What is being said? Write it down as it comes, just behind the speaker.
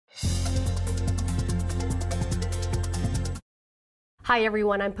Hi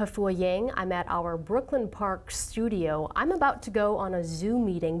everyone, I'm Pafua Yang. I'm at our Brooklyn Park studio. I'm about to go on a Zoom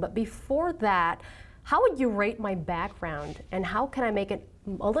meeting, but before that, how would you rate my background and how can I make it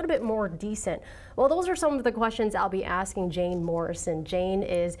a little bit more decent? Well, those are some of the questions I'll be asking Jayne Morrison. Jayne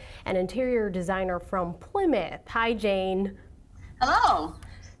is an interior designer from Plymouth. Hi, Jayne. Hello.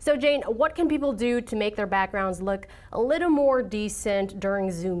 So Jayne, what can people do to make their backgrounds look a little more decent during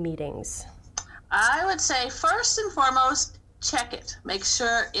Zoom meetings? I would say first and foremost, check it. Make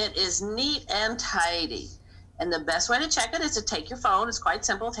sure it is neat and tidy. And the best way to check it is to take your phone. It's quite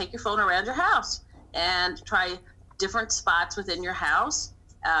simple. Take your phone around your house and try different spots within your house.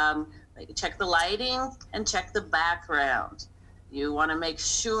 Check the lighting and check the background. You want to make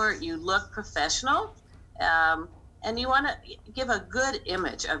sure you look professional, and you want to give a good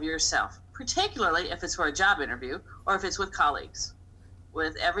image of yourself, particularly if it's for a job interview or if it's with colleagues.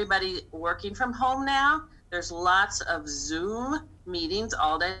 With everybody working from home now, there's lots of Zoom meetings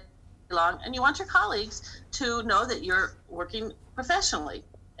all day long, and you want your colleagues to know that you're working professionally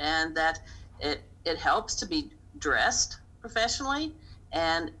and that it helps to be dressed professionally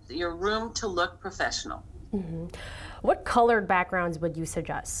and your room to look professional. Mm-hmm. What colored backgrounds would you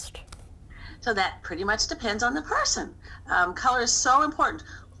suggest? So that pretty much depends on the person. Color is so important.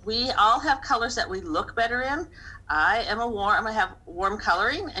 We all have colors that we look better in. I have warm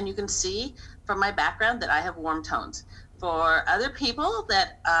coloring, and you can see from my background that I have warm tones. For other people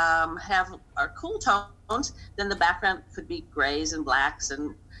that are cool tones, then the background could be grays and blacks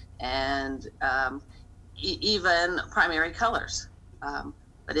and even primary colors.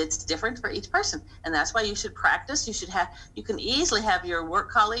 But it's different for each person, and that's why you should practice. You can easily have your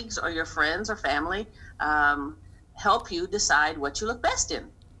work colleagues or your friends or family help you decide what you look best in.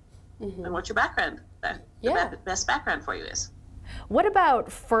 Mm-hmm. And what your background, the best background for you is. What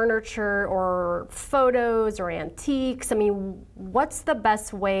about furniture or photos or antiques? I mean, what's the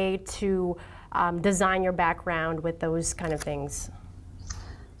best way to design your background with those kind of things?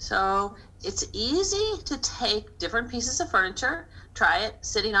 So it's easy to take different pieces of furniture, try it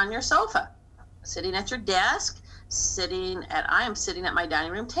sitting on your sofa, sitting at your desk, I am sitting at my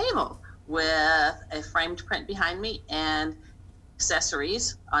dining room table with a framed print behind me and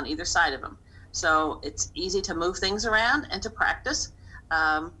accessories on either side of them. So it's easy to move things around and to practice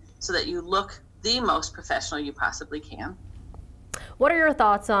so that you look the most professional you possibly can. What are your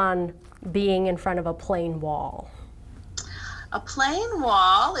thoughts on being in front of a plain wall? A plain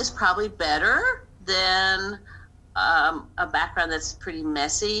wall is probably better than a background that's pretty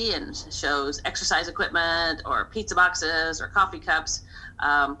messy and shows exercise equipment or pizza boxes or coffee cups.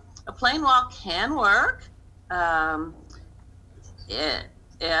 A plain wall can work.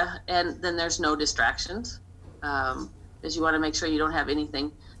 And then there's no distractions, because you want to make sure you don't have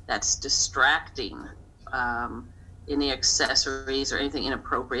anything that's distracting, any accessories or anything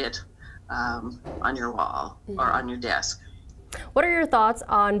inappropriate on your wall or on your desk. What are your thoughts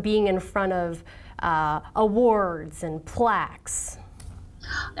on being in front of awards and plaques?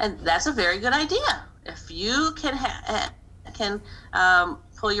 And that's a very good idea. If you can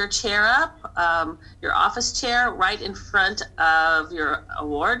pull your chair up, your office chair right in front of your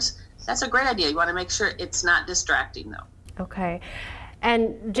awards, that's a great idea. You want to make sure it's not distracting though. Okay.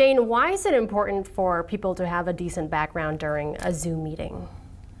 And Jayne, why is it important for people to have a decent background during a Zoom meeting?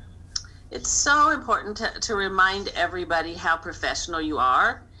 It's so important to remind everybody how professional you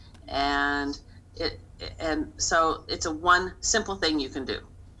are, and so it's one simple thing you can do.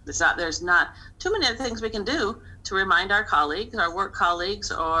 There's not too many other things we can do to remind our colleagues, our work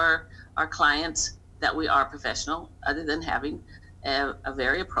colleagues, or our clients that we are professional, other than having a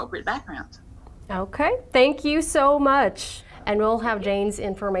very appropriate background. Okay, thank you so much. And we'll have Jayne's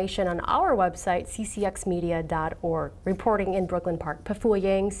information on our website, ccxmedia.org. Reporting in Brooklyn Park, Pafua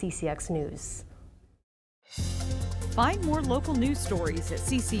Yang, CCX News. Find more local news stories at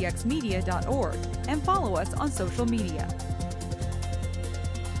ccxmedia.org and follow us on social media.